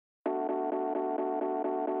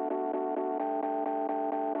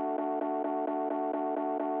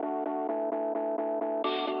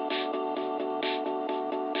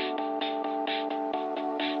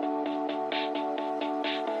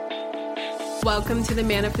Welcome to the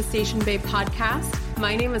Manifestation Babe podcast.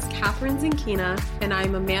 My name is Catherine Zinkina, and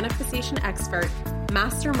I'm a manifestation expert,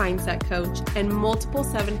 master mindset coach, and multiple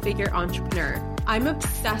seven-figure entrepreneur. I'm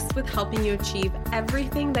obsessed with helping you achieve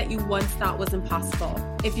everything that you once thought was impossible.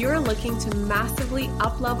 If you're looking to massively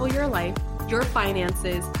up-level your life, your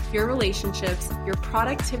finances, your relationships, your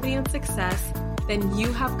productivity and success, then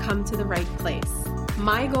you have come to the right place.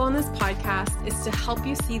 My goal in this podcast is to help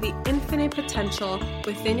you see the infinite potential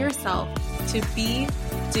within yourself to be,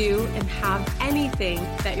 do, and have anything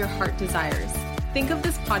that your heart desires. Think of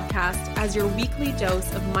this podcast as your weekly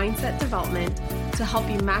dose of mindset development to help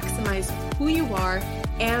you maximize who you are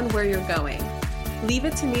and where you're going. Leave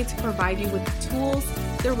it to me to provide you with the tools,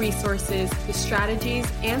 the resources, the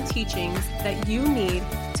strategies, and teachings that you need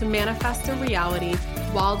to manifest a reality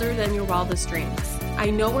wilder than your wildest dreams. I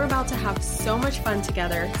know we're about to have so much fun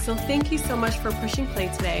together, so thank you so much for pushing play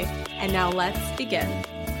today. And now let's begin.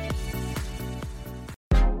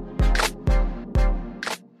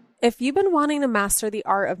 If you've been wanting to master the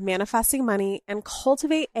art of manifesting money and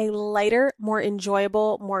cultivate a lighter, more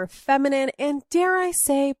enjoyable, more feminine, and dare I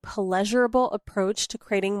say, pleasurable approach to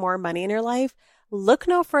creating more money in your life, look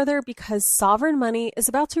no further because Sovereign Money is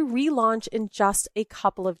about to relaunch in just a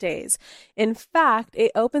couple of days. In fact,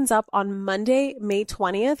 it opens up on Monday, May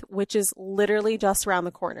 20th, which is literally just around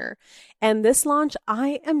the corner. And this launch,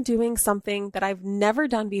 I am doing something that I've never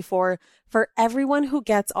done before for everyone who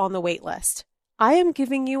gets on the wait list. I am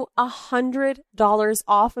giving you $100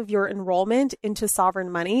 off of your enrollment into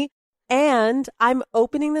Sovereign Money, and I'm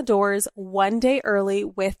opening the doors one day early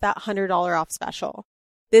with that $100 off special.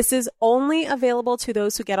 This is only available to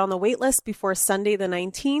those who get on the waitlist before Sunday the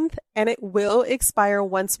 19th, and it will expire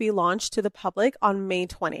once we launch to the public on May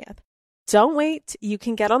 20th. Don't wait. You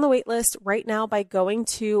can get on the waitlist right now by going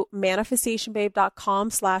to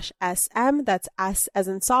manifestationbabe.com/SM. That's S as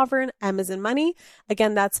in sovereign, M as in money.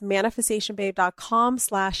 Again, that's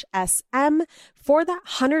manifestationbabe.com/SM for that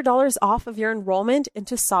 $100 off of your enrollment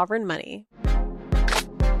into Sovereign Money.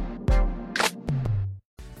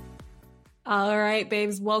 All right,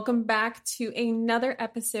 babes, welcome back to another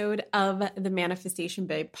episode of the Manifestation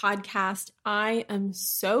Babe podcast. I am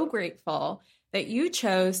so grateful that you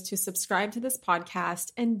chose to subscribe to this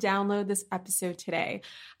podcast and download this episode today.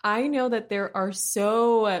 I know that there are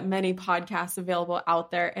so many podcasts available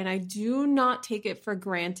out there, and I do not take it for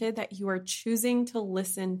granted that you are choosing to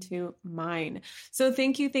listen to mine. So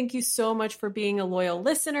thank you so much for being a loyal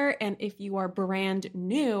listener. And if you are brand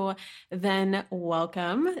new, then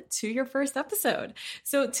welcome to your first episode.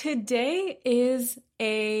 So today is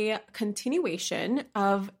a continuation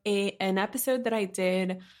of an episode that I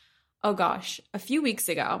did a few weeks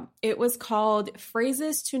ago. It was called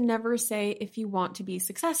Phrases to Never Say If You Want to Be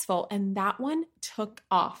Successful. And that one took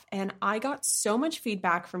off. And I got so much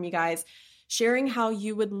feedback from you guys sharing how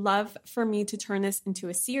you would love for me to turn this into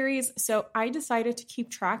a series. So I decided to keep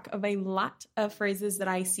track of a lot of phrases that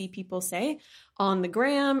I see people say on the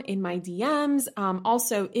gram, in my DMs.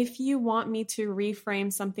 Also, if you want me to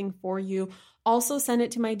reframe something for you, also send it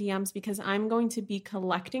to my DMs because I'm going to be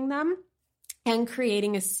collecting them and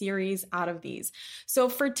creating a series out of these. So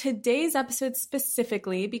for today's episode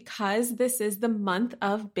specifically, because this is the month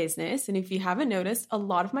of business, and if you haven't noticed, a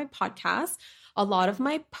lot of my podcasts, a lot of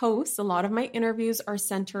my posts, a lot of my interviews are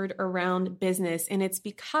centered around business. And it's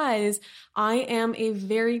because I am a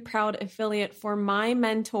very proud affiliate for my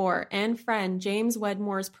mentor and friend, James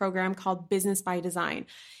Wedmore's program called Business by Design.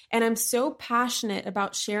 And I'm so passionate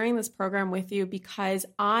about sharing this program with you because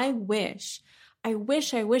I wish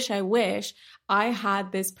I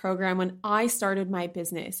had this program when I started my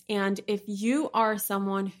business. And if you are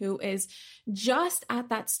someone who is just at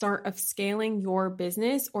that start of scaling your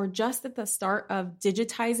business or just at the start of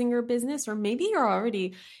digitizing your business, or maybe you're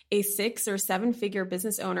already a 6 or 7 figure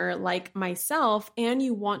business owner like myself, and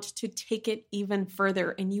you want to take it even further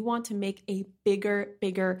and you want to make a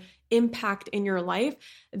bigger impact in your life,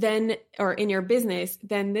 or in your business,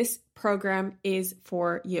 then this program is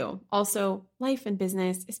for you. Also, life and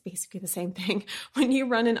business is basically the same thing. When you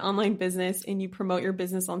run an online business and you promote your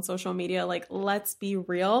business on social media, like, let's be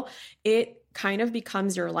real, it kind of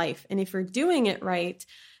becomes your life. And if you're doing it right,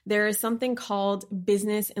 there is something called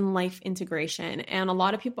business and life integration. And a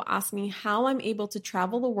lot of people ask me how I'm able to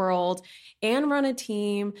travel the world and run a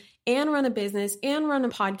team and run a business and run a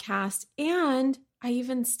podcast. And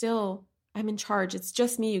I'm in charge. It's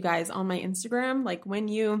just me, you guys, on my Instagram. Like when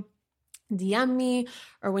you DM me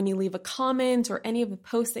or when you leave a comment or any of the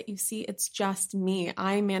posts that you see, it's just me.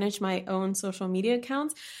 I manage my own social media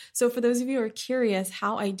accounts. So for those of you who are curious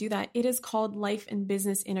how I do that, it is called Life and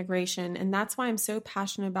Business Integration. And that's why I'm so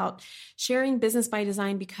passionate about sharing Business by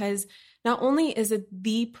Design, because not only is it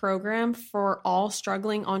the program for all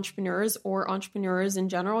struggling entrepreneurs or entrepreneurs in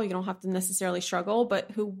general, you don't have to necessarily struggle,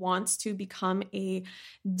 but who wants to become a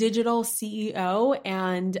digital CEO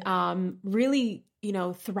and really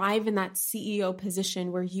thrive in that CEO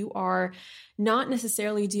position where you are not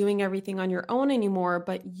necessarily doing everything on your own anymore,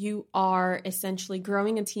 but you are essentially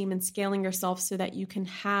growing a team and scaling yourself so that you can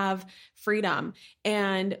have freedom.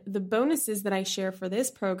 And the bonuses that I share for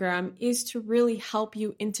this program is to really help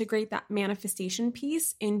you integrate that manifestation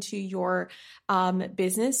piece into your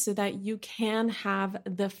business so that you can have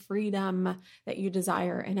the freedom that you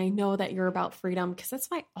desire. And I know that you're about freedom because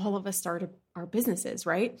that's why all of us started our businesses,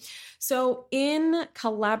 right? So in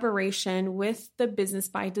collaboration with the Business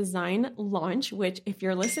by Design launch, which if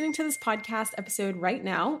you're listening to this podcast episode right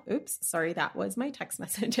now, oops, sorry, that was my text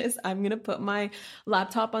messages. I'm going to put my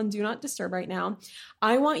laptop on Do Not Disturb right now.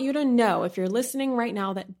 I want you to know, if you're listening right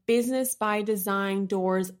now, that Business by Design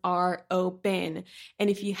doors are open. And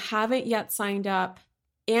if you haven't yet signed up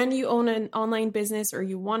and you own an online business or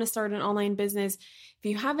you want to start an online business, if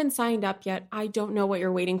you haven't signed up yet, I don't know what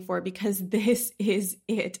you're waiting for, because this is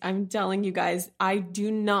it. I'm telling you guys, I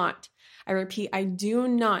repeat, I do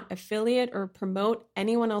not affiliate or promote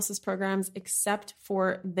anyone else's programs except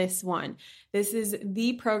for this one. This is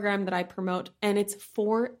the program that I promote, and it's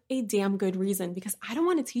for a damn good reason, because I don't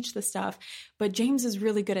want to teach this stuff, but James is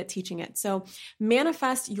really good at teaching it. So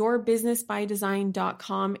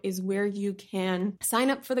manifestyourbusinessbydesign.com is where you can sign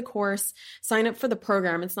up for the course, sign up for the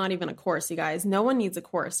program. It's not even a course, you guys. No one needs a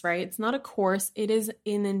course, right? It's not a course. It is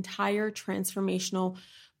an entire transformational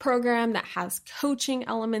program that has coaching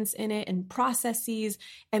elements in it and processes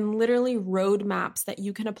and literally roadmaps that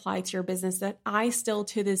you can apply to your business that I still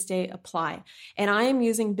to this day apply. And I am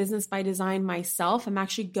using Business by Design myself. I'm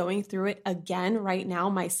actually going through it again right now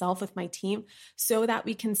myself with my team so that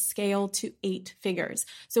we can scale to 8 figures.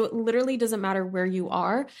 So it literally doesn't matter where you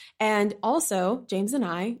are. And also, James and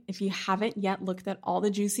I, if you haven't yet looked at all the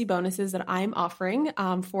juicy bonuses that I'm offering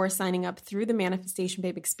for signing up through the Manifestation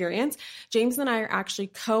Babe experience, James and I are actually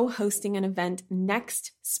co-hosting an event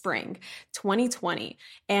next spring, 2020.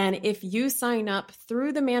 And if you sign up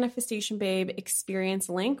through the Manifestation Babe experience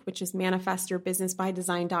link, which is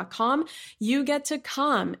manifestyourbusinessbydesign.com, you get to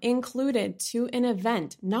come included to an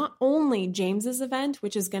event, not only James's event,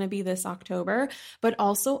 which is going to be this October, but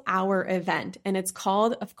also our event. And it's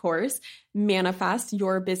called, of course, Manifest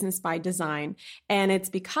Your Business by Design. And it's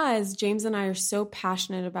because James and I are so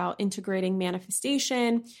passionate about integrating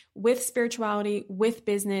manifestation with spirituality, with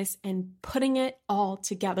business, and putting it all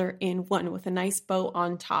together in one with a nice bow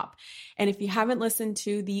on top. And if you haven't listened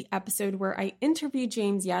to the episode where I interviewed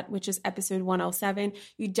James yet, which is episode 107,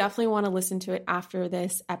 you definitely want to listen to it after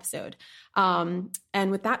this episode. And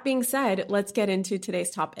with that being said, let's get into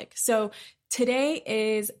today's topic. So today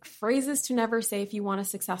is phrases to never say if you want a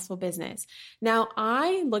successful business. Now,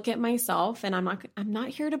 I look at myself, and I'm not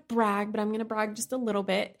here to brag, but I'm going to brag just a little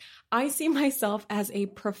bit. I see myself as a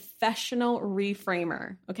professional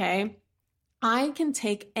reframer, okay? I can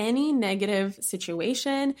take any negative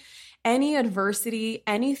situation, any adversity,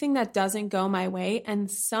 anything that doesn't go my way,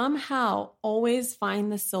 and somehow always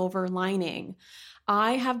find the silver lining.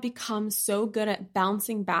 I have become so good at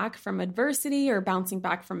bouncing back from adversity or bouncing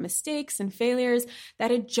back from mistakes and failures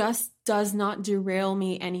that it just does not derail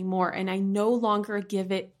me anymore. And I no longer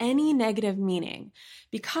give it any negative meaning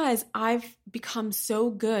because I've become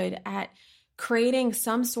so good at creating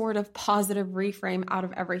some sort of positive reframe out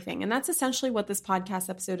of everything. And that's essentially what this podcast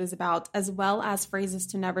episode is about, as well as phrases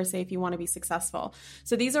to never say if you want to be successful.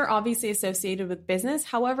 So these are obviously associated with business.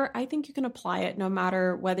 However, I think you can apply it no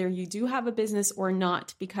matter whether you do have a business or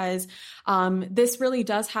not, because this really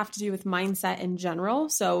does have to do with mindset in general.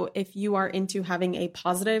 So if you are into having a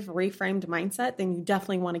positive reframed mindset, then you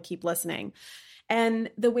definitely want to keep listening.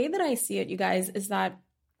 And the way that I see it, you guys, is that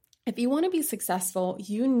if you want to be successful,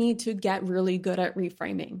 you need to get really good at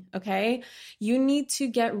reframing, okay? You need to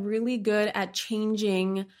get really good at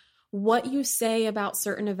changing what you say about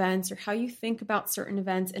certain events or how you think about certain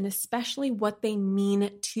events, and especially what they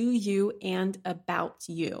mean to you and about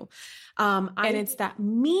you. And it's that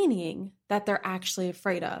meaning that they're actually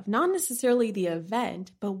afraid of, not necessarily the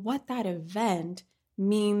event, but what that event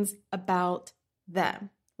means about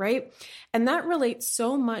them. Right? And that relates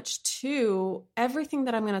so much to everything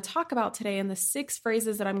that I'm going to talk about today and the 6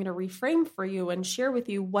 phrases that I'm going to reframe for you and share with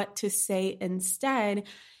you what to say instead,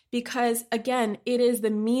 because again, it is the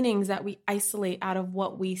meanings that we isolate out of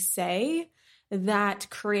what we say that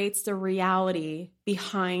creates the reality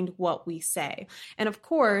behind what we say. And of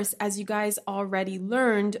course, as you guys already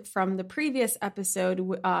learned from the previous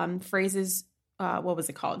episode, phrases, what was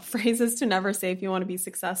it called? Phrases to never say if you want to be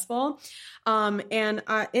successful. And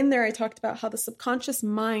in there, I talked about how the subconscious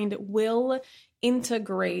mind will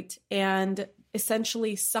integrate and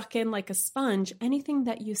essentially suck in like a sponge anything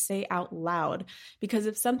that you say out loud. Because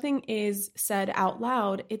if something is said out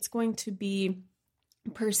loud, it's going to be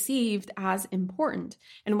perceived as important.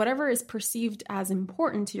 And whatever is perceived as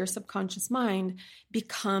important to your subconscious mind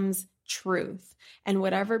becomes truth. And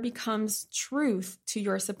whatever becomes truth to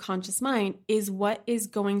your subconscious mind is what is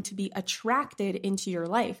going to be attracted into your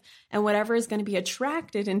life. And whatever is going to be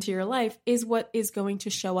attracted into your life is what is going to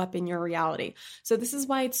show up in your reality. So this is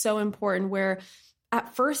why it's so important, where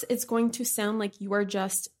at first it's going to sound like you are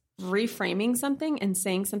just reframing something and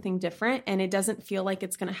saying something different, and it doesn't feel like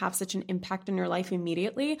it's going to have such an impact in your life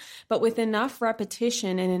immediately. But with enough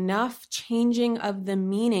repetition and enough changing of the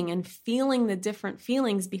meaning and feeling the different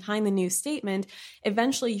feelings behind the new statement,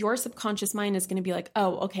 eventually your subconscious mind is going to be like,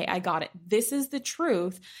 oh, okay, I got it. This is the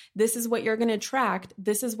truth. This is what you're going to attract.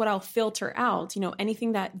 This is what I'll filter out.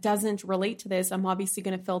 Anything that doesn't relate to this, I'm obviously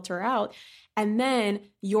going to filter out. And then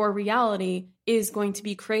your reality is going to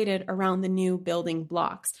be created around the new building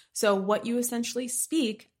blocks. So what you essentially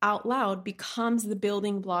speak out loud becomes the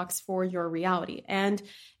building blocks for your reality. And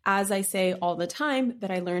as I say all the time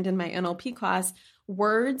that I learned in my NLP class,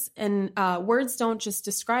 words don't just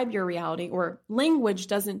describe your reality, or language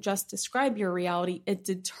doesn't just describe your reality, it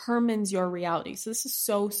determines your reality. So this is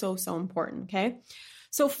so, so, so important, okay?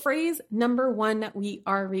 So phrase number 1 that we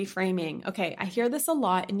are reframing. Okay, I hear this a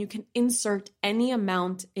lot, and you can insert any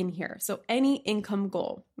amount in here. So any income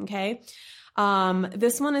goal, okay?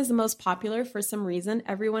 This one is the most popular for some reason.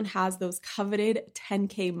 Everyone has those coveted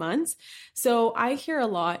 10K months. So I hear a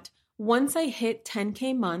lot, once I hit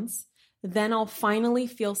 10K months, then I'll finally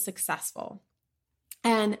feel successful.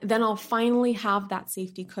 And then I'll finally have that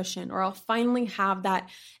safety cushion, or I'll finally have that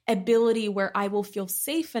ability where I will feel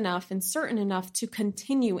safe enough and certain enough to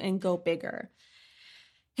continue and go bigger.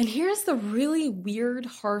 And here's the really weird,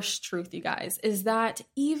 harsh truth, you guys, is that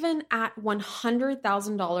even at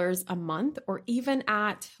 $100,000 a month, or even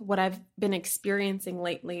at what I've been experiencing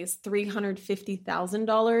lately is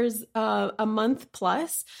 $350,000 a month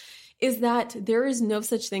plus, is that there is no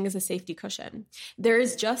such thing as a safety cushion. There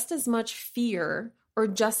is just as much fear or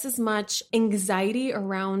just as much anxiety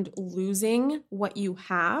around losing what you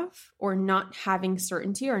have, or not having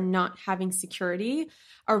certainty or not having security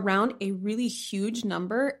around a really huge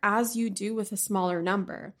number as you do with a smaller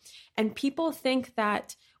number. And people think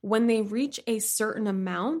that when they reach a certain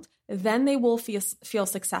amount, then they will feel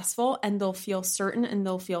successful, and they'll feel certain, and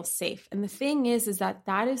they'll feel safe. And the thing is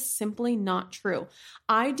that is simply not true.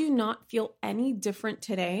 I do not feel any different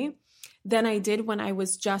today than I did when I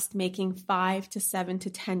was just making 5 to 7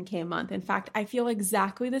 to 10K a month. In fact, I feel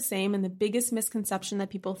exactly the same. And the biggest misconception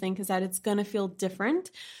that people think is that it's going to feel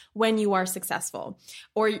different when you are successful,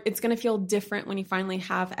 or it's going to feel different when you finally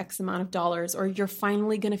have X amount of dollars, or you're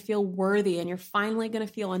finally going to feel worthy and you're finally going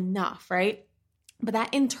to feel enough, right? But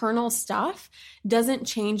that internal stuff doesn't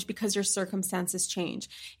change because your circumstances change.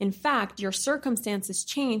 In fact, your circumstances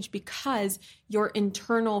change because your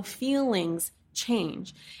internal feelings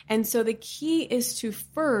change. And so the key is to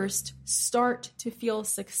first start to feel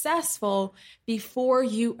successful before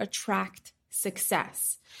you attract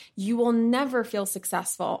success. You will never feel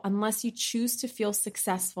successful unless you choose to feel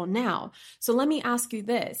successful now. So let me ask you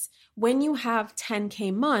this. When you have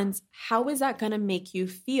 10K months, how is that going to make you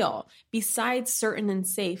feel besides certain and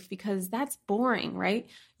safe? Because that's boring, right?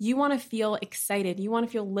 You want to feel excited. You want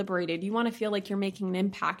to feel liberated. You want to feel like you're making an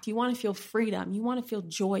impact. You want to feel freedom. You want to feel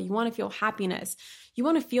joy. You want to feel happiness. You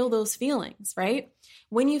want to feel those feelings, right?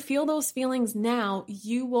 When you feel those feelings now,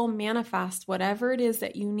 you will manifest whatever it is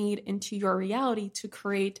that you need into your reality to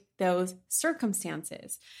create those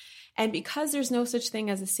circumstances. And because there's no such thing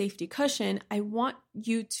as a safety cushion, I want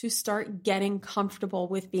you to start getting comfortable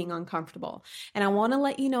with being uncomfortable. And I want to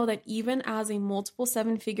let you know that even as a multiple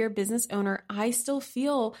 7-figure business owner, I still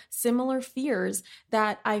feel similar fears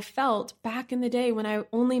that I felt back in the day when I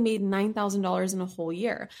only made $9,000 in a whole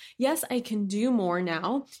year. Yes, I can do more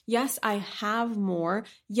now. Yes, I have more.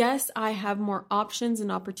 Yes, I have more options and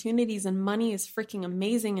opportunities, and money is freaking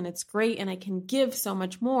amazing and it's great and I can give so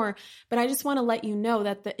much more. But I just want to let you know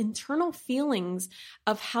that the internal feelings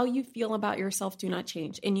of how you feel about yourself do not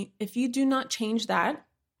change. And if you do not change that,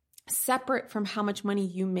 separate from how much money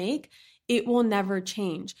you make, it will never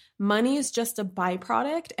change. Money is just a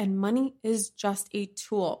byproduct and money is just a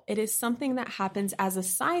tool. It is something that happens as a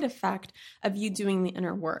side effect of you doing the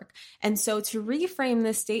inner work. And so to reframe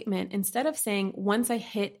this statement, instead of saying once I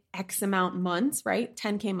hit X amount months, right?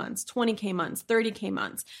 10K months, 20K months, 30K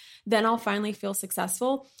months, then I'll finally feel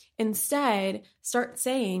successful. Instead, start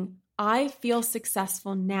saying, I feel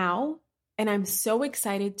successful now, and I'm so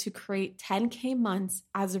excited to create 10K months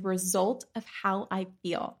as a result of how I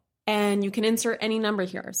feel. And you can insert any number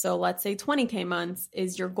here. So let's say 20K months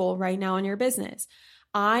is your goal right now in your business.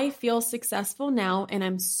 I feel successful now, and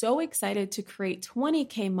I'm so excited to create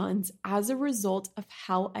 20K months as a result of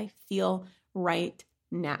how I feel right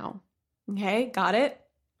now. Okay, got it?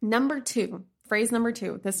 Phrase number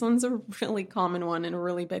two. This one's a really common one and a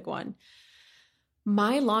really big one.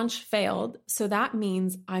 My launch failed, so that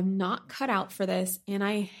means I'm not cut out for this, and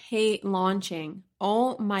I hate launching.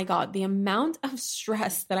 Oh my God, the amount of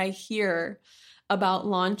stress that I hear about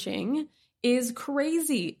launching is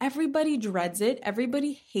crazy. Everybody dreads it.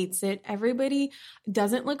 Everybody hates it. Everybody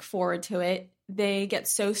doesn't look forward to it. They get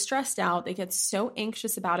so stressed out. They get so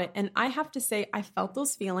anxious about it. And I have to say, I felt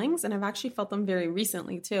those feelings, and I've actually felt them very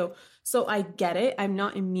recently too. So I get it. I'm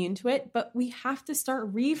not immune to it, but we have to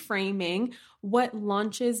start reframing what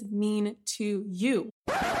launches mean to you.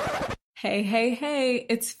 Hey,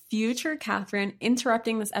 it's future Catherine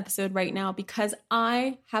interrupting this episode right now because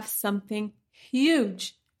I have something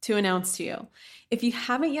huge to announce to you. If you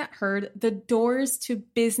haven't yet heard, the doors to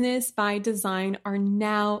Business by Design are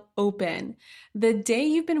now open. The day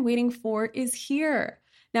you've been waiting for is here.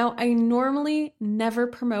 Now, I normally never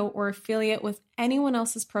promote or affiliate with anyone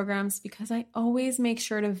else's programs because I always make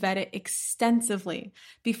sure to vet it extensively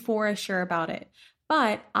before I share about it.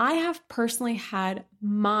 But I have personally had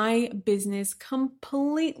my business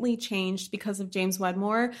completely changed because of James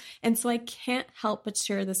Wedmore, and so I can't help but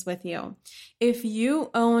share this with you. If you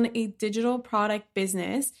own a digital product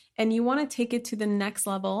business and you want to take it to the next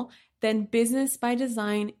level, then Business by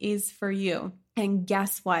Design is for you. And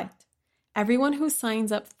guess what? Everyone who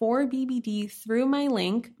signs up for BBD through my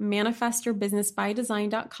link,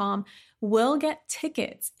 manifestyourbusinessbydesign.com, will get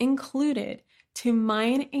tickets included to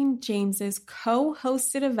mine and James's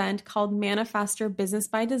co-hosted event called Manifest Your Business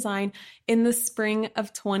by Design in the spring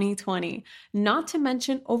of 2020. Not to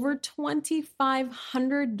mention over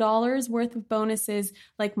 $2,500 worth of bonuses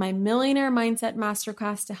like my Millionaire Mindset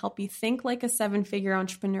Masterclass to help you think like a seven-figure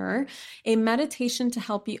entrepreneur, a meditation to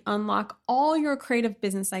help you unlock all your creative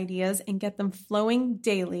business ideas and get them flowing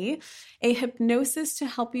daily, a hypnosis to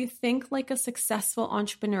help you think like a successful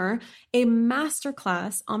entrepreneur, a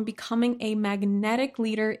masterclass on becoming a magnetic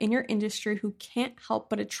leader in your industry who can't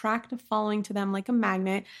help but attract a following to them like a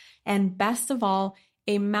magnet, and best of all,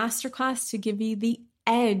 a masterclass to give you the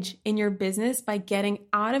edge in your business by getting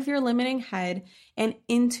out of your limiting head and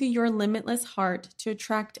into your limitless heart to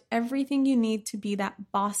attract everything you need to be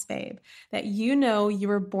that boss babe that you know you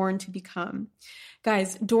were born to become.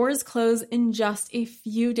 Guys, doors close in just a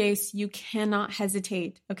few days, so you cannot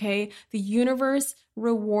hesitate, okay? The universe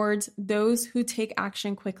rewards those who take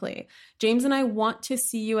action quickly. James and I want to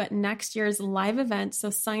see you at next year's live event,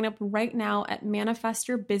 so sign up right now at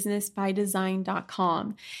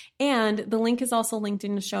manifestyourbusinessbydesign.com. And the link is also linked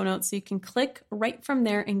in the show notes, so you can click right from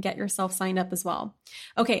there and get yourself signed up as well.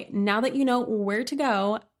 Okay, now that you know where to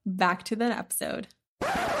go, back to the episode.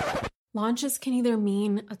 Launches can either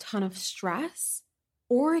mean a ton of stress,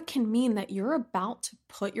 or it can mean that you're about to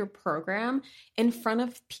put your program in front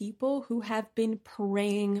of people who have been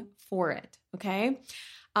praying for it, okay?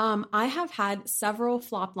 I have had several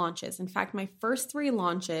flop launches. In fact, my first 3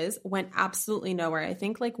 launches went absolutely nowhere. I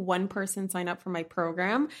think like one person signed up for my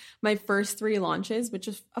program, my first 3 launches, which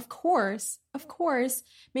is, of course,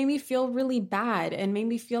 made me feel really bad and made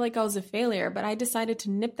me feel like I was a failure. But I decided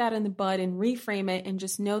to nip that in the bud and reframe it and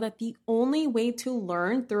just know that the only way to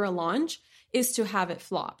learn through a launch is to have it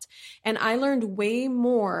flopped. And I learned way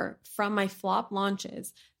more from my flop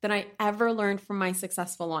launches than I ever learned from my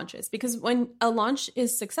successful launches. Because when a launch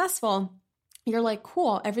is successful, you're like,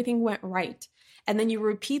 cool, everything went right. And then you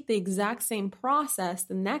repeat the exact same process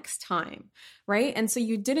the next time, right? And so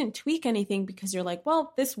you didn't tweak anything because you're like,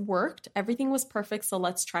 well, this worked. Everything was perfect, so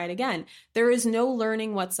let's try it again. There is no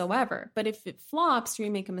learning whatsoever. But if it flops or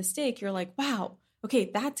you make a mistake, you're like, wow,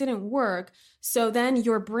 okay, that didn't work. So then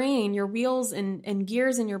your brain, your wheels and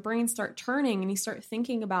gears in your brain start turning and you start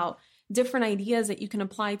thinking about different ideas that you can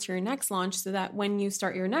apply to your next launch so that when you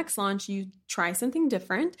start your next launch, you try something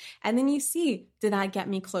different and then you see, did that get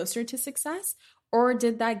me closer to success? Or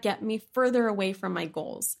did that get me further away from my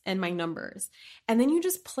goals and my numbers? And then you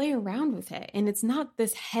just play around with it. And it's not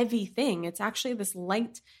this heavy thing. It's actually this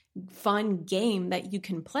light fun game that you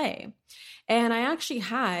can play. And I actually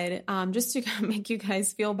had, just to make you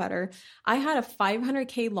guys feel better, I had a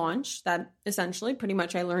 500K launch that essentially pretty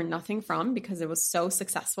much I learned nothing from because it was so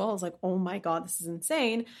successful. I was like, oh my God, this is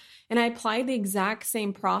insane. And I applied the exact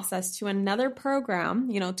same process to another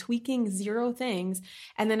program, tweaking 0 things,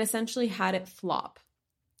 and then essentially had it flop.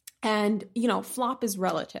 And, flop is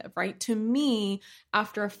relative, right? To me,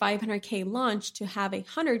 after a 500K launch, to have a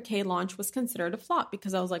 100K launch was considered a flop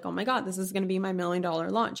because I was like, oh my God, this is going to be my $1 million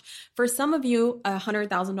launch. For some of you, a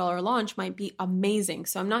 $100,000 launch might be amazing.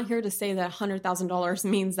 So I'm not here to say that $100,000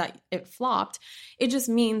 means that it flopped. It just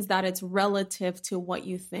means that it's relative to what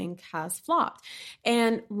you think has flopped.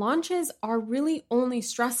 And launches are really only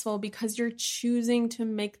stressful because you're choosing to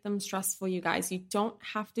make them stressful, you guys. You don't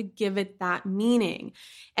have to give it that meaning.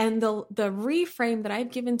 And the reframe that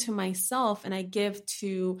I've given to myself and I give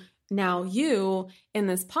to now you in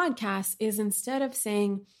this podcast is, instead of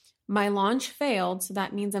saying my launch failed, so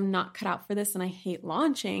that means I'm not cut out for this and I hate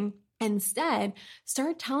launching, instead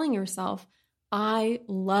start telling yourself, I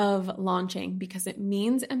love launching because it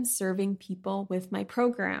means I'm serving people with my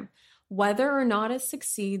program. Whether or not it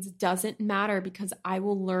succeeds doesn't matter because I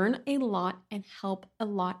will learn a lot and help a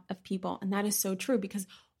lot of people. And that is so true, because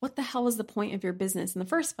what the hell is the point of your business in the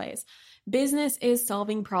first place? Business is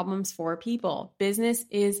solving problems for people. Business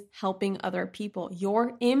is helping other people.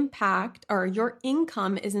 Your impact or your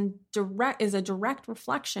income is a direct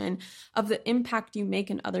reflection of the impact you make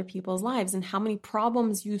in other people's lives and how many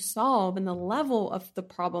problems you solve and the level of the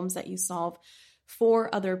problems that you solve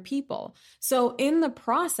for other people. So in the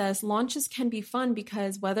process, launches can be fun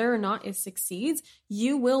because whether or not it succeeds,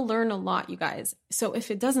 you will learn a lot, you guys. So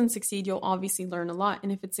if it doesn't succeed, you'll obviously learn a lot.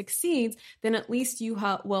 And if it succeeds, then at least you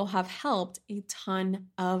will have helped a ton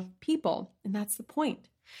of people. And that's the point.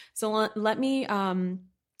 So let me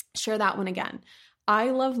share that one again. I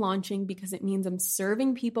love launching because it means I'm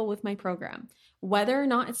serving people with my program. Whether or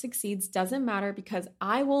not it succeeds doesn't matter because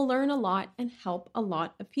I will learn a lot and help a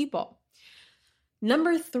lot of people.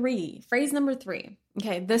 Phrase number 3.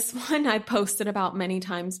 Okay, this one I posted about many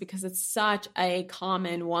times because it's such a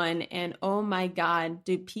common one. And oh my God,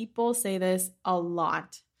 do people say this a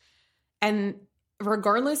lot? And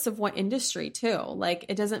regardless of what industry too, like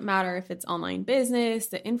it doesn't matter if it's online business,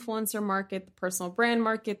 the influencer market, the personal brand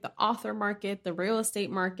market, the author market, the real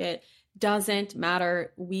estate market, doesn't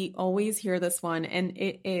matter. We always hear this one, and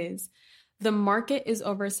it is, the market is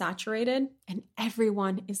oversaturated and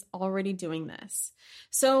everyone is already doing this.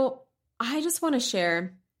 So I just want to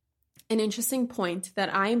share an interesting point that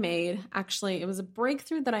I made. Actually, it was a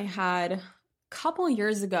breakthrough that I had a couple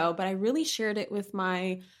years ago, but I really shared it with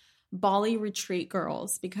my Bali retreat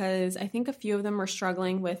girls because I think a few of them were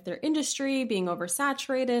struggling with their industry being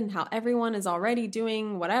oversaturated and how everyone is already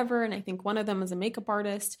doing whatever. And I think one of them is a makeup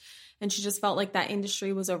artist and she just felt like that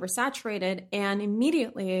industry was oversaturated. And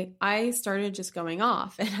immediately I started just going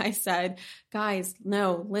off and I said, guys,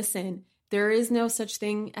 no, listen, there is no such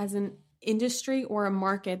thing as an industry or a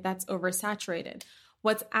market that's oversaturated.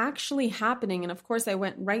 What's actually happening, and of course I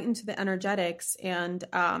went right into the energetics and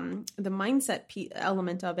the mindset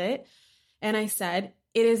element of it, and I said,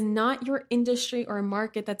 it is not your industry or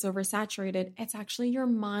market that's oversaturated. It's actually your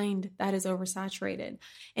mind that is oversaturated.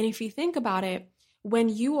 And if you think about it, when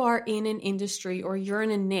you are in an industry or you're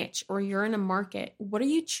in a niche or you're in a market, what are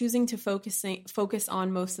you choosing to focus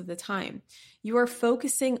on most of the time? You are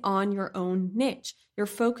focusing on your own niche. You're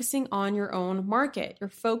focusing on your own market. You're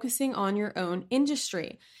focusing on your own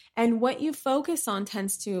industry. And what you focus on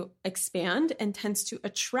tends to expand and tends to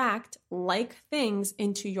attract like things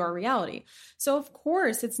into your reality. So of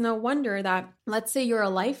course, it's no wonder that, let's say you're a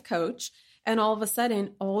life coach, and all of a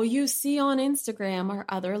sudden, all you see on Instagram are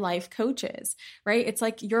other life coaches, right? It's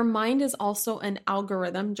like your mind is also an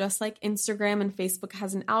algorithm, just like Instagram and Facebook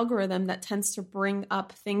has an algorithm that tends to bring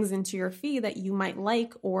up things into your feed that you might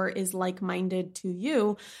like or is like-minded to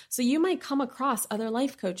you. So you might come across other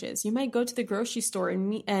life coaches. You might go to the grocery store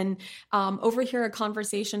and overhear a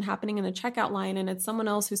conversation happening in the checkout line, and it's someone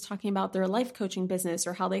else who's talking about their life coaching business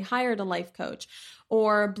or how they hired a life coach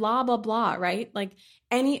or blah, blah, blah, right? Like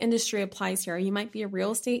any industry applies here. You might be a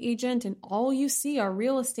real estate agent and all you see are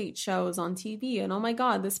real estate shows on TV. And oh my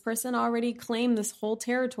God, this person already claimed this whole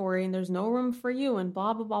territory and there's no room for you and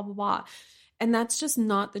blah, blah, blah, blah, blah. And that's just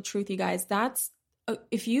not the truth, you guys. That's,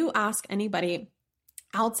 if you ask anybody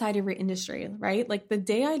outside of your industry, right? Like the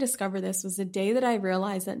day I discovered this was the day that I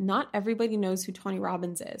realized that not everybody knows who Tony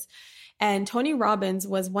Robbins is. And Tony Robbins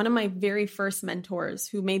was one of my very first mentors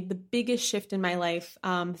who made the biggest shift in my life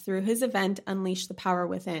through his event, Unleash the Power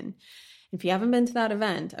Within. If you haven't been to that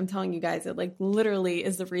event, I'm telling you guys, it like literally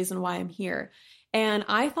is the reason why I'm here. And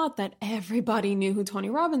I thought that everybody knew who Tony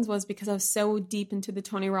Robbins was because I was so deep into the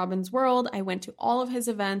Tony Robbins world. I went to all of his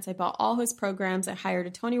events. I bought all his programs. I hired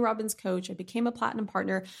a Tony Robbins coach. I became a platinum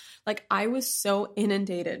partner. Like, I was so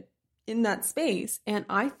inundated in that space. And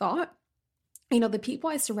I thought, the people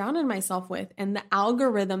I surrounded myself with and the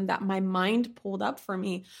algorithm that my mind pulled up for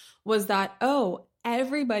me was that, oh,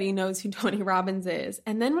 everybody knows who Tony Robbins is.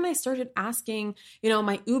 And then when I started asking,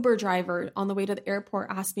 my Uber driver on the way to the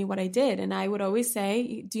airport asked me what I did. And I would always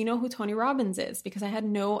say, do you know who Tony Robbins is? Because I had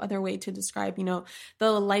no other way to describe,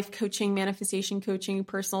 the life coaching, manifestation coaching,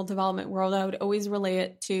 personal development world. I would always relate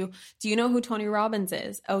it to, do you know who Tony Robbins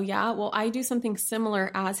is? Oh yeah. Well, I do something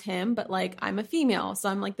similar as him, but like I'm a female. So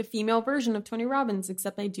I'm like the female version of Tony Robbins,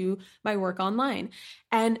 except I do my work online.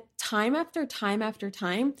 And time after time after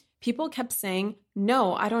time, people kept saying,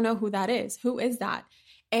 no, I don't know who that is. Who is that?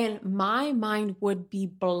 And my mind would be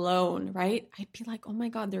blown, right? I'd be like, oh my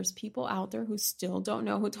God, there's people out there who still don't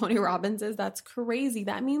know who Tony Robbins is. That's crazy.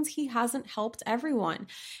 That means he hasn't helped everyone.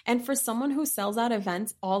 And for someone who sells at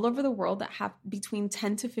events all over the world that have between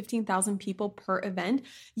 10 to 15,000 people per event,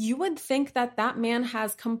 you would think that that man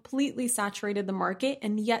has completely saturated the market.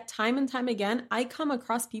 And yet time and time again, I come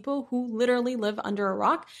across people who literally live under a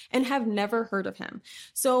rock and have never heard of him.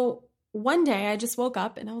 So one day I just woke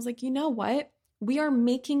up and I was like, you know what? We are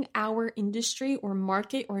making our industry or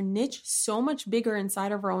market or niche so much bigger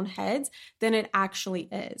inside of our own heads than it actually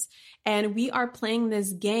is. And we are playing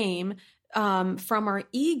this game from our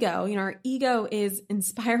ego. Our ego is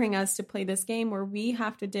inspiring us to play this game where we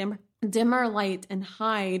have to dim our light and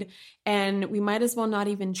hide, and we might as well not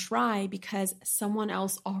even try because someone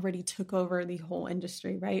else already took over the whole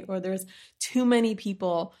industry, right? Or there's too many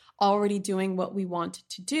people already doing what we want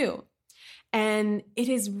to do. And it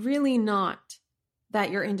is really not that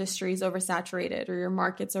your industry is oversaturated or your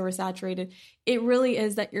market's oversaturated. It really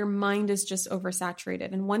is that your mind is just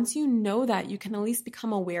oversaturated. And once you know that, you can at least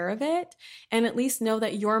become aware of it and at least know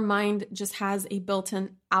that your mind just has a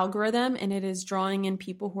built-in algorithm and it is drawing in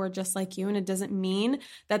people who are just like you. And it doesn't mean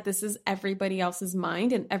that this is everybody else's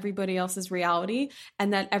mind and everybody else's reality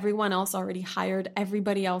and that everyone else already hired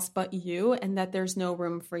everybody else but you and that there's no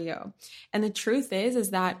room for you. And the truth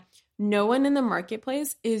is that no one in the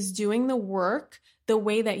marketplace is doing the work the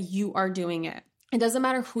way that you are doing it. It doesn't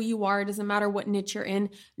matter who you are. It doesn't matter what niche you're in.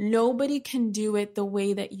 Nobody can do it the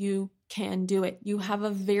way that you can do it. You have a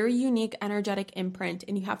very unique energetic imprint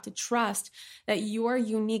and you have to trust that you are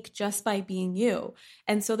unique just by being you.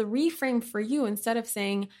 And so the reframe for you, instead of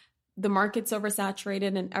saying the market's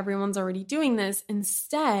oversaturated and everyone's already doing this,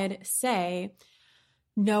 instead say,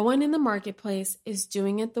 no one in the marketplace is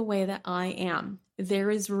doing it the way that I am.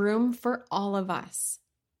 There is room for all of us.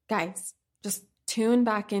 Guys, just tune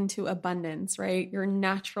back into abundance, right? Your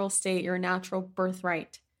natural state, your natural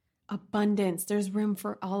birthright. Abundance. There's room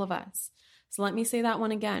for all of us. So let me say that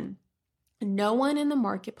one again. No one in the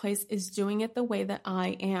marketplace is doing it the way that I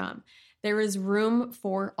am. There is room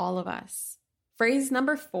for all of us. Phrase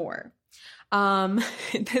number 4.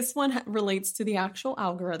 This one relates to the actual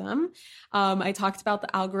algorithm. I talked about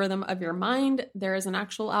the algorithm of your mind. There is an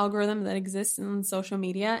actual algorithm that exists in social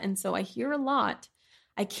media. And so I hear a lot,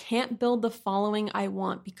 I can't build the following I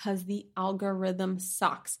want because the algorithm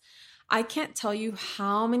sucks. I can't tell you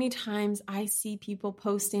how many times I see people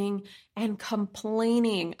posting and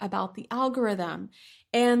complaining about the algorithm.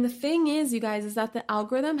 And the thing is, you guys, is that the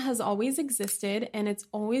algorithm has always existed and it's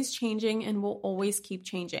always changing and will always keep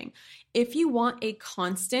changing. If you want a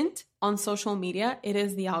constant on social media, it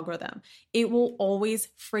is the algorithm. It will always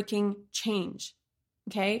freaking change.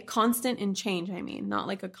 Okay? Constant in change, I mean, not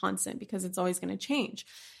like a constant because it's always going to change.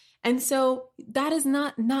 And so that is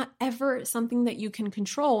not ever something that you can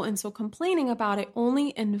control. And so complaining about it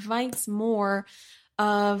only invites more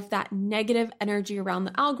of that negative energy around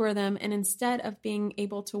the algorithm. And instead of being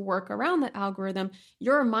able to work around the algorithm,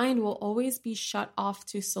 your mind will always be shut off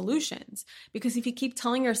to solutions. Because if you keep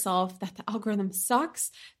telling yourself that the algorithm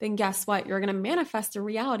sucks, then guess what? You're going to manifest a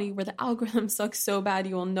reality where the algorithm sucks so bad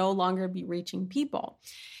you will no longer be reaching people.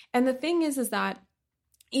 And the thing is that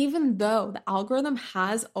even though the algorithm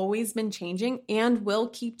has always been changing and will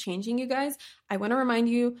keep changing, you guys, I want to remind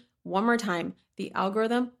you one more time, the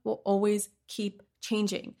algorithm will always keep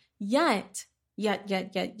changing. Yet, there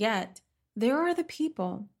are the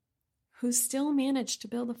people who still manage to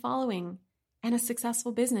build a following and a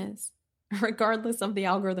successful business, regardless of the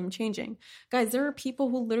algorithm changing. Guys, there are people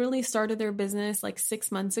who literally started their business like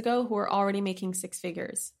 6 months ago who are already making 6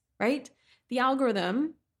 figures, right? The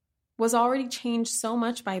algorithm was already changed so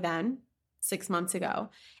much by then, 6 months ago,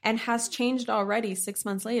 and has changed already 6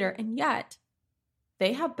 months later, and yet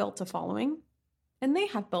they have built a following. and they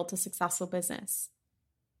have built a successful business,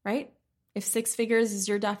 right? If 6 figures is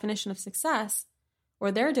your definition of success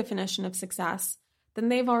or their definition of success, then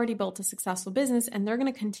they've already built a successful business and they're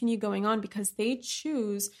going to continue going on because they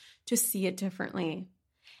choose to see it differently.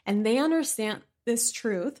 And they understand this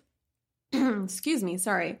truth. Excuse me,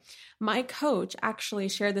 sorry. My coach actually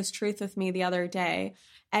shared this truth with me the other day,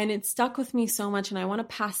 and it stuck with me so much, and I want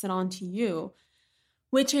to pass it on to you,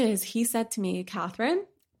 which is, he said to me, Catherine,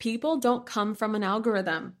 people don't come from an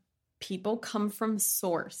algorithm. People come from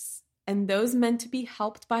source, and those meant to be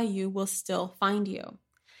helped by you will still find you.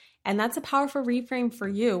 And that's a powerful reframe for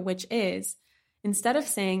you, which is, instead of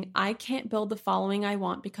saying, I can't build the following I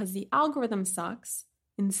want because the algorithm sucks,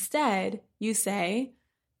 instead you say,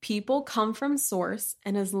 people come from source,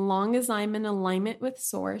 and as long as I'm in alignment with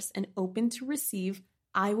source and open to receive,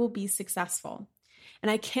 I will be successful. And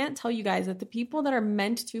I can't tell you guys that the people that are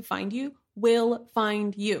meant to find you will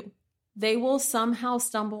find you. They will somehow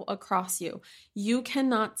stumble across you. You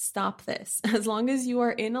cannot stop this. As long as you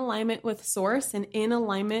are in alignment with source and in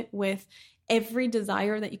alignment with every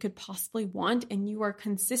desire that you could possibly want, and you are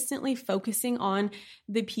consistently focusing on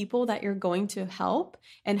the people that you're going to help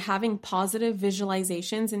and having positive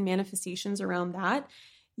visualizations and manifestations around that,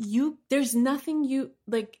 there's nothing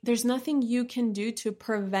you can do to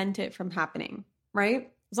prevent it from happening,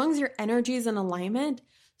 right? As long as your energy is in alignment,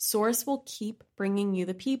 source will keep bringing you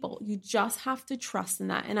the people. You just have to trust in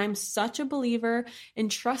that. And I'm such a believer and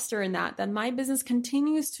truster in that my business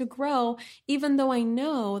continues to grow, even though I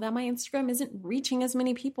know that my Instagram isn't reaching as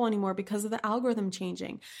many people anymore because of the algorithm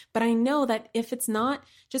changing. But I know that if it's not,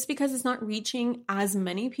 just because it's not reaching as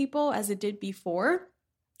many people as it did before,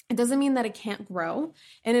 it doesn't mean that it can't grow.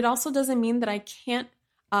 And it also doesn't mean that I can't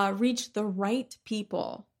reach the right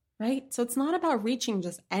people. Right? So it's not about reaching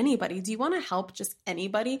just anybody. Do you want to help just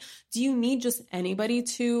anybody? Do you need just anybody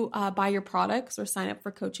to buy your products or sign up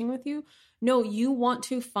for coaching with you? No, you want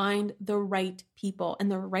to find the right people,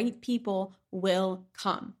 and the right people will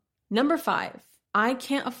come. Number 5, I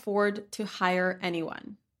can't afford to hire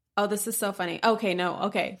anyone. Oh, this is so funny.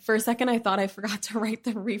 Okay. For a second, I thought I forgot to write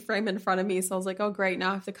the reframe in front of me. So I was like, oh, great.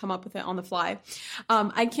 Now I have to come up with it on the fly.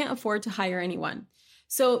 I can't afford to hire anyone.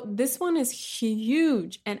 So this one is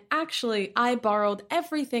huge. And actually, I borrowed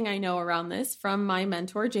everything I know around this from my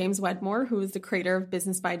mentor, James Wedmore, who is the creator of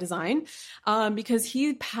Business by Design, because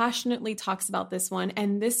he passionately talks about this one.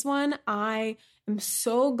 And this one, I am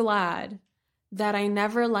so glad that I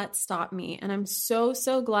never let stop me. And I'm so,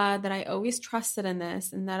 so glad that I always trusted in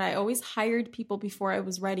this and that I always hired people before I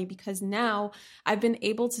was ready, because now I've been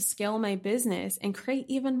able to scale my business and create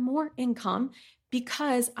even more income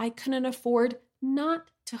because I couldn't afford not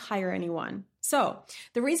to hire anyone. So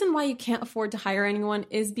the reason why you can't afford to hire anyone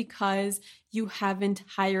is because you haven't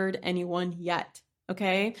hired anyone yet.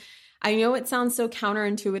 Okay. I know it sounds so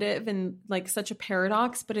counterintuitive and like such a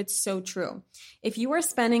paradox, but it's so true. If you are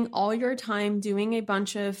spending all your time doing a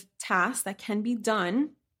bunch of tasks that can be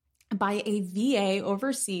done by a VA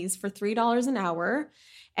overseas for $3 an hour,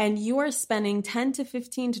 and you are spending 10 to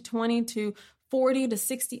 15 to 20 to 40 to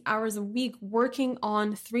 60 hours a week working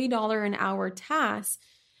on $3 an hour tasks,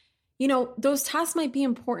 those tasks might be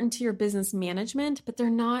important to your business management, but they're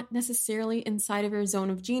not necessarily inside of your zone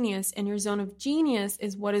of genius. And your zone of genius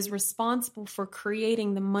is what is responsible for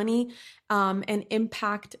creating the money and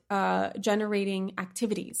impact generating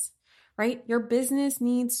activities. Right? Your business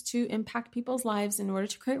needs to impact people's lives in order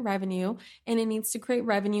to create revenue, and it needs to create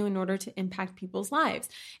revenue in order to impact people's lives.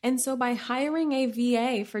 And so by hiring a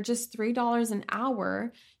VA for just $3 an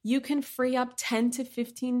hour, you can free up 10 to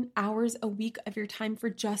 15 hours a week of your time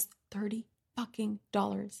for just $30 fucking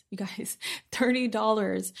dollars, you guys,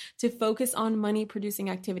 $30 to focus on money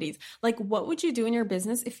producing activities. Like, what would you do in your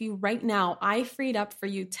business if you right now, I freed up for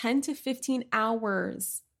you 10 to 15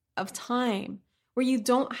 hours of time where you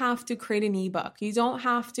don't have to create an ebook. You don't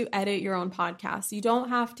have to edit your own podcast. You don't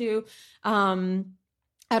have to,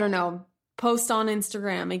 post on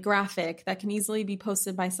Instagram a graphic that can easily be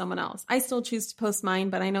posted by someone else. I still choose to post mine,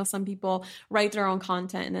 but I know some people write their own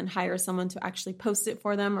content and then hire someone to actually post it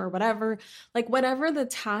for them or whatever. Like, whatever the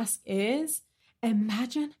task is,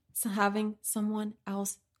 imagine having someone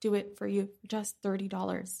else do it for you for just $30.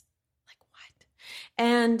 Like, what?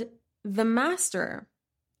 And the master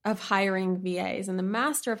of hiring VAs and the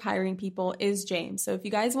master of hiring people is James. So if you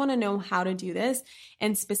guys want to know how to do this,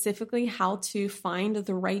 and specifically how to find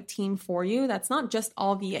the right team for you, that's not just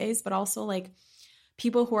all VAs, but also like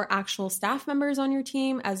people who are actual staff members on your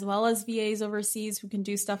team, as well as VAs overseas who can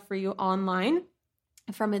do stuff for you online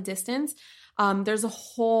from a distance. There's a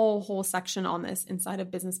whole section on this inside of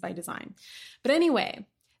Business by Design. But anyway,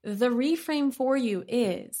 the reframe for you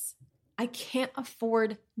is, I can't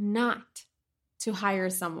afford not to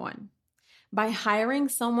hire someone. By hiring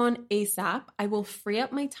someone ASAP, I will free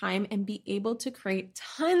up my time and be able to create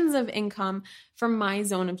tons of income from my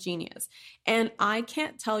zone of genius. And I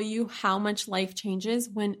can't tell you how much life changes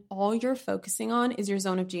when all you're focusing on is your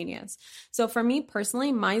zone of genius. So for me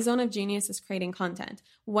personally, my zone of genius is creating content.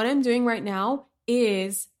 What I'm doing right now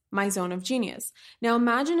is my zone of genius. Now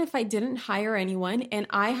imagine if I didn't hire anyone and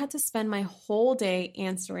I had to spend my whole day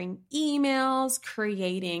answering emails,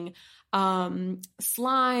 creating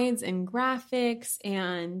slides and graphics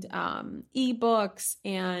and ebooks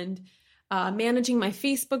and managing my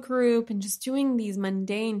Facebook group and just doing these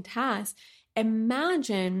mundane tasks.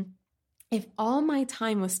 Imagine if all my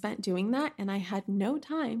time was spent doing that and I had no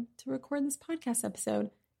time to record this podcast episode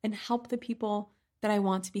and help the people that I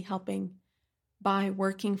want to be helping by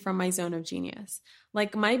working from my zone of genius.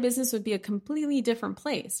 Like my business would be a completely different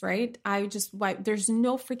place, right? There's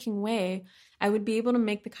no freaking way I would be able to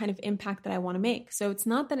make the kind of impact that I want to make. So it's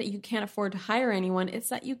not that you can't afford to hire anyone, it's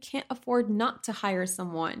that you can't afford not to hire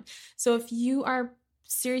someone. So if you are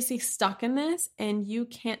seriously stuck in this and you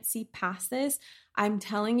can't see past this, I'm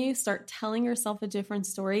telling you, start telling yourself a different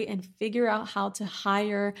story and figure out how to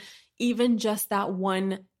hire even just that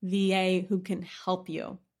one VA who can help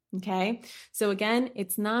you. Okay. So again,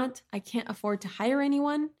 it's not, I can't afford to hire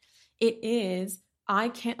anyone. It is, I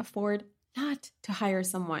can't afford not to hire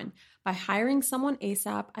someone. By hiring someone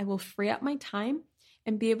ASAP, I will free up my time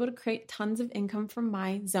and be able to create tons of income from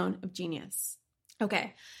my zone of genius.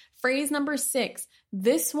 Okay. Phrase number 6.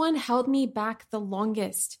 This one held me back the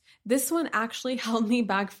longest. This one actually held me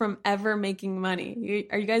back from ever making money.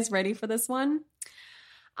 Are you guys ready for this one?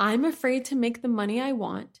 I'm afraid to make the money I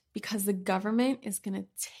want because the government is going to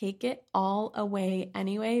take it all away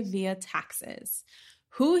anyway via taxes.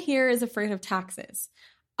 Who here is afraid of taxes?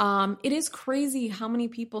 It is crazy how many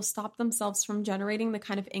people stop themselves from generating the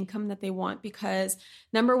kind of income that they want because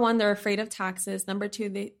number one, they're afraid of taxes. Number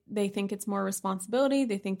two, they think it's more responsibility.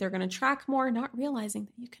 They think they're going to track more, not realizing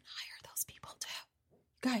that you can hire those people too.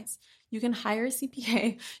 Guys, you can hire a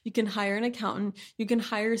CPA, you can hire an accountant, you can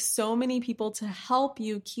hire so many people to help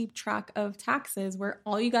you keep track of taxes where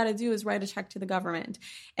all you got to do is write a check to the government.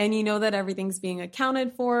 And you know that everything's being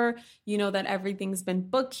accounted for, you know that everything's been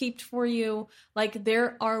bookkeeped for you. Like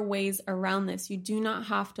there are ways around this. You do not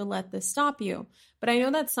have to let this stop you. But I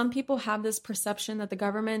know that some people have this perception that the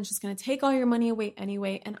government is just going to take all your money away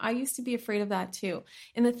anyway. And I used to be afraid of that too.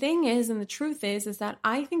 And the thing is, and the truth is that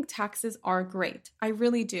I think taxes are great. I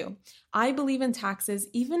really do. I believe in taxes,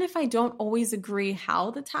 even if I don't always agree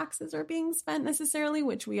how the taxes are being spent necessarily,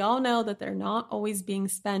 which we all know that they're not always being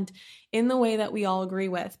spent in the way that we all agree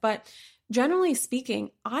with. But generally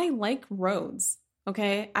speaking, I like roads.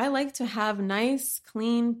 Okay. I like to have nice,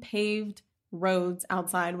 clean, paved roads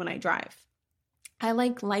outside when I drive. I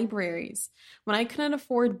like libraries. When I couldn't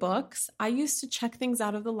afford books, I used to check things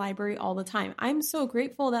out of the library all the time. I'm so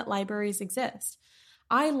grateful that libraries exist.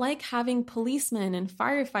 I like having policemen and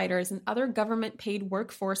firefighters and other government paid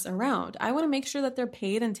workforce around. I want to make sure that they're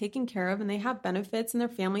paid and taken care of and they have benefits and their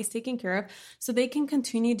families taken care of so they can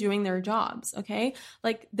continue doing their jobs, okay?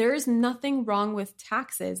 Like there's nothing wrong with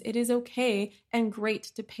taxes. It is okay and great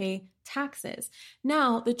to pay taxes.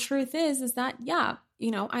 Now, the truth is that, yeah,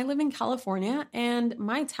 I live in California and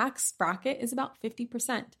my tax bracket is about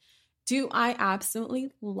 50%. Do I absolutely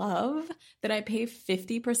love that I pay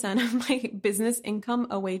 50% of my business income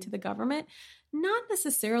away to the government? Not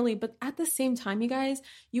necessarily, but at the same time, you guys,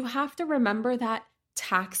 you have to remember that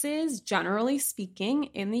taxes, generally speaking,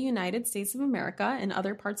 in the United States of America and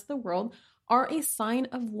other parts of the world are a sign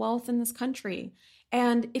of wealth in this country.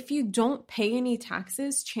 And if you don't pay any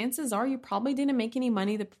taxes, chances are you probably didn't make any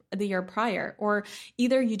money the year prior, or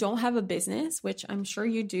either you don't have a business, which I'm sure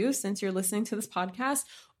you do since you're listening to this podcast,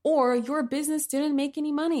 or your business didn't make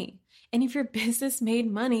any money. And if your business made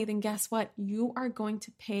money, then guess what? You are going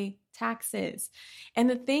to pay taxes. And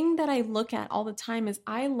the thing that I look at all the time is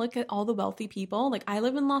I look at all the wealthy people. Like I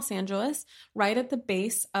live in Los Angeles, right at the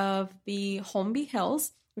base of the Holmby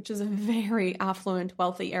Hills, which is a very affluent,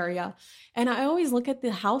 wealthy area. And I always look at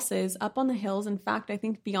the houses up on the hills. In fact, I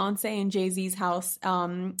think Beyonce and Jay-Z's house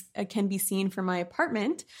can be seen from my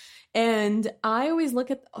apartment. And I always look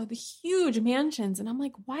at the huge mansions and I'm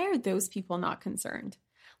like, why are those people not concerned?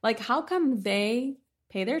 Like, how come they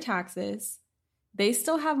pay their taxes? They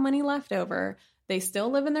still have money left over. They still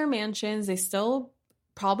live in their mansions. They still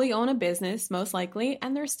probably own a business, most likely,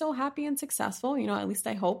 and they're still happy and successful. At least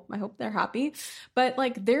I hope they're happy, but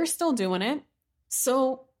like they're still doing it.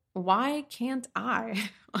 So why can't I?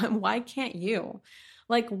 Why can't you?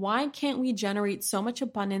 Like, why can't we generate so much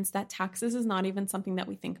abundance that taxes is not even something that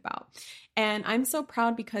we think about? And I'm so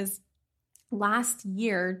proud because last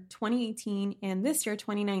year, 2018, and this year,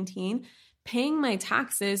 2019, paying my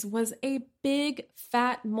taxes was a big,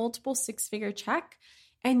 fat, multiple six-figure check.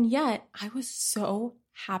 And yet I was so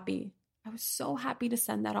happy. I was so happy to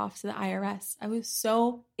send that off to the IRS. I was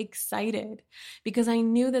so excited because I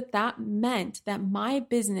knew that that meant that my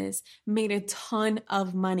business made a ton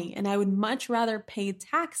of money, and I would much rather pay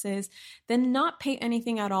taxes than not pay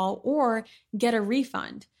anything at all or get a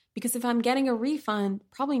refund. Because if I'm getting a refund,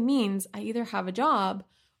 probably means I either have a job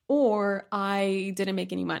or I didn't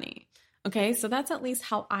make any money. Okay, so that's at least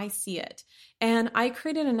how I see it. And I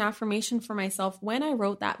created an affirmation for myself when I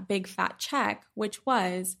wrote that big fat check, which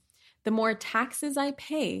was, the more taxes I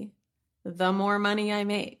pay, the more money I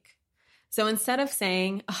make. So instead of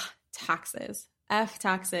saying, taxes, F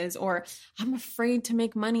taxes, or I'm afraid to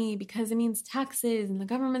make money because it means taxes and the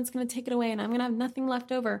government's going to take it away and I'm going to have nothing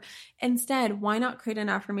left over. Instead, why not create an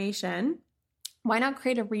affirmation? Why not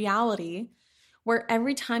create a reality where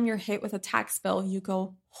every time you're hit with a tax bill, you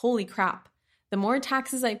go, holy crap, the more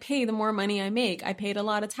taxes I pay, the more money I make. I paid a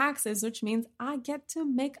lot of taxes, which means I get to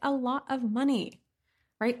make a lot of money,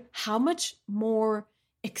 right? How much more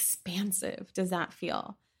expansive does that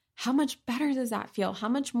feel? How much better does that feel? How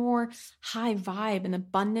much more high vibe and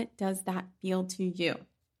abundant does that feel to you?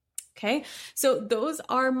 Okay, so those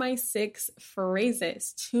are my 6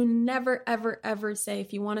 phrases to never, ever, ever say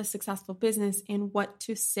if you want a successful business, and what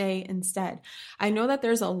to say instead. I know that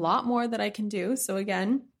there's a lot more that I can do. So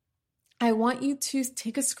again, I want you to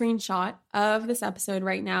take a screenshot of this episode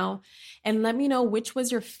right now and let me know which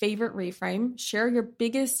was your favorite reframe. Share your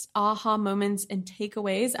biggest aha moments and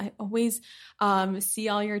takeaways. I always see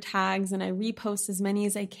all your tags and I repost as many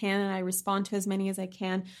as I can and I respond to as many as I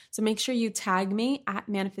can. So make sure you tag me at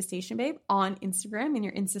Manifestation Babe on Instagram in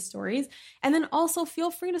your Insta stories. And then also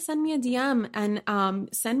feel free to send me a DM and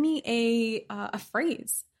send me a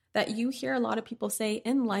phrase that you hear a lot of people say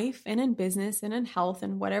in life and in business and in health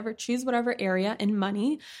and whatever, choose whatever area, in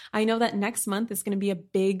money. I know that next month is going to be a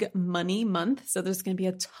big money month. So there's going to be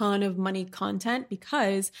a ton of money content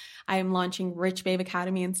because I am launching Rich Babe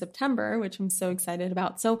Academy in September, which I'm so excited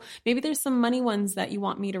about. So maybe there's some money ones that you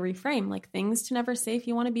want me to reframe, like things to never say if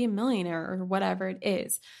you want to be a millionaire or whatever it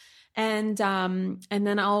is. And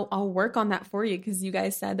then I'll work on that for you because you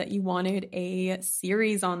guys said that you wanted a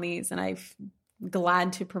series on these, and I've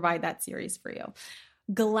glad to provide that series for you.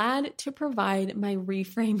 Glad to provide my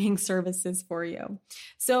reframing services for you.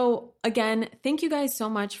 So again, thank you guys so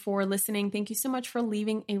much for listening. Thank you so much for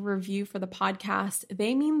leaving a review for the podcast.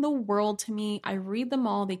 They mean the world to me. I read them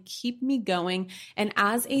all. They keep me going. And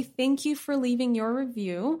as a thank you for leaving your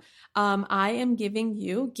review, I am gifting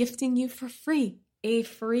you for free a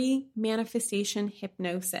free manifestation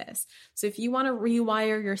hypnosis. So if you want to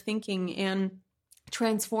rewire your thinking and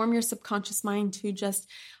transform your subconscious mind to just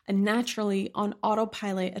naturally on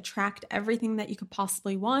autopilot attract everything that you could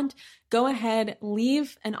possibly want, go ahead,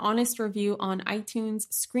 leave an honest review on iTunes,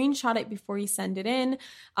 screenshot it before you send it in,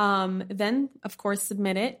 then of course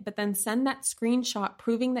submit it, but then send that screenshot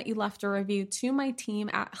proving that you left a review to my team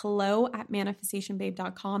at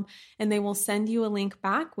hello@manifestationbabe.com, and they will send you a link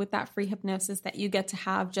back with that free hypnosis that you get to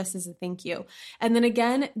have just as a thank you. And then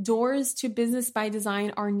again, doors to Business by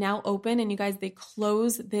Design are now open, and you guys, they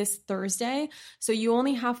close this Thursday. So you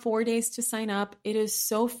only have 4 days to sign up. It is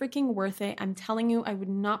so freaking worth it. I'm telling you, I would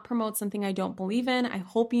not promote something I don't believe in. I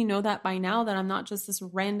hope you know that by now, that I'm not just this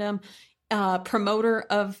random promoter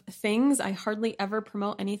of things. I hardly ever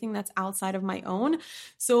promote anything that's outside of my own.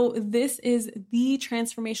 So this is the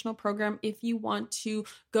transformational program if you want to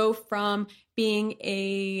go from being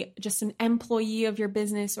just an employee of your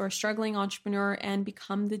business or a struggling entrepreneur and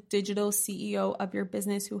become the digital CEO of your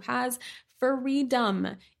business who has freedom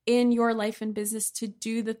in your life and business to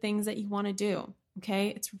do the things that you want to do. Okay.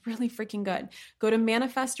 It's really freaking good. Go to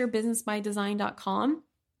manifestyourbusinessbydesign.com.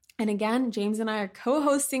 And again, James and I are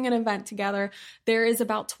co-hosting an event together. There is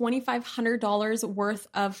about $2,500 worth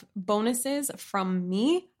of bonuses from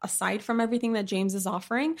me, aside from everything that James is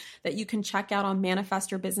offering, that you can check out on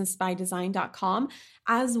manifestyourbusinessbydesign.com,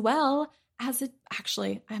 as well as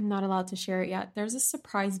actually, I'm not allowed to share it yet. There's a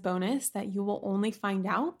surprise bonus that you will only find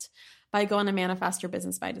out by going to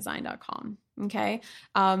manifestyourbusinessbydesign.com. Okay.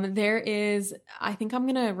 There is, I think I'm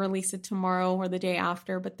going to release it tomorrow or the day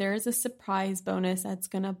after, but there is a surprise bonus that's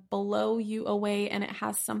going to blow you away. And it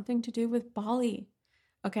has something to do with Bali.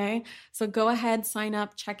 Okay. So go ahead, sign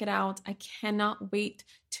up, check it out. I cannot wait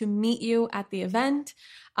to meet you at the event.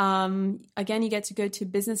 Again, you get to go to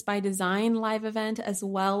Business by Design live event as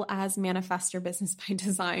well as Manifest Your Business by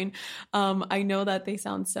Design. I know that they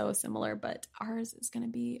sound so similar, but ours is going to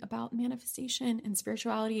be about manifestation and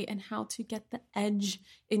spirituality and how to get the edge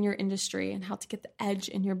in your industry and how to get the edge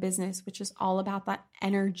in your business, which is all about that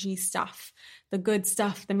energy stuff, the good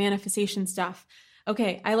stuff, the manifestation stuff.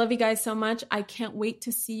 Okay, I love you guys so much. I can't wait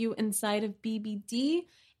to see you inside of BBD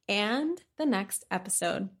and the next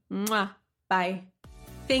episode. Mwah. Bye.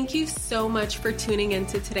 Thank you so much for tuning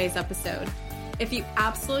into today's episode. If you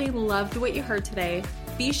absolutely loved what you heard today,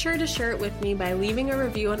 be sure to share it with me by leaving a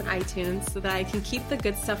review on iTunes so that I can keep the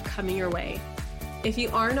good stuff coming your way. If you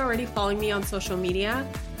aren't already following me on social media,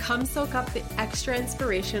 come soak up the extra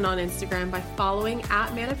inspiration on Instagram by following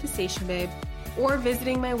 @ManifestationBabe or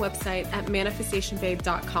visiting my website at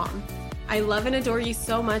manifestationbabe.com. I love and adore you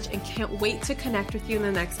so much and can't wait to connect with you in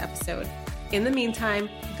the next episode. In the meantime,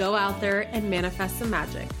 go out there and manifest some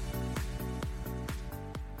magic.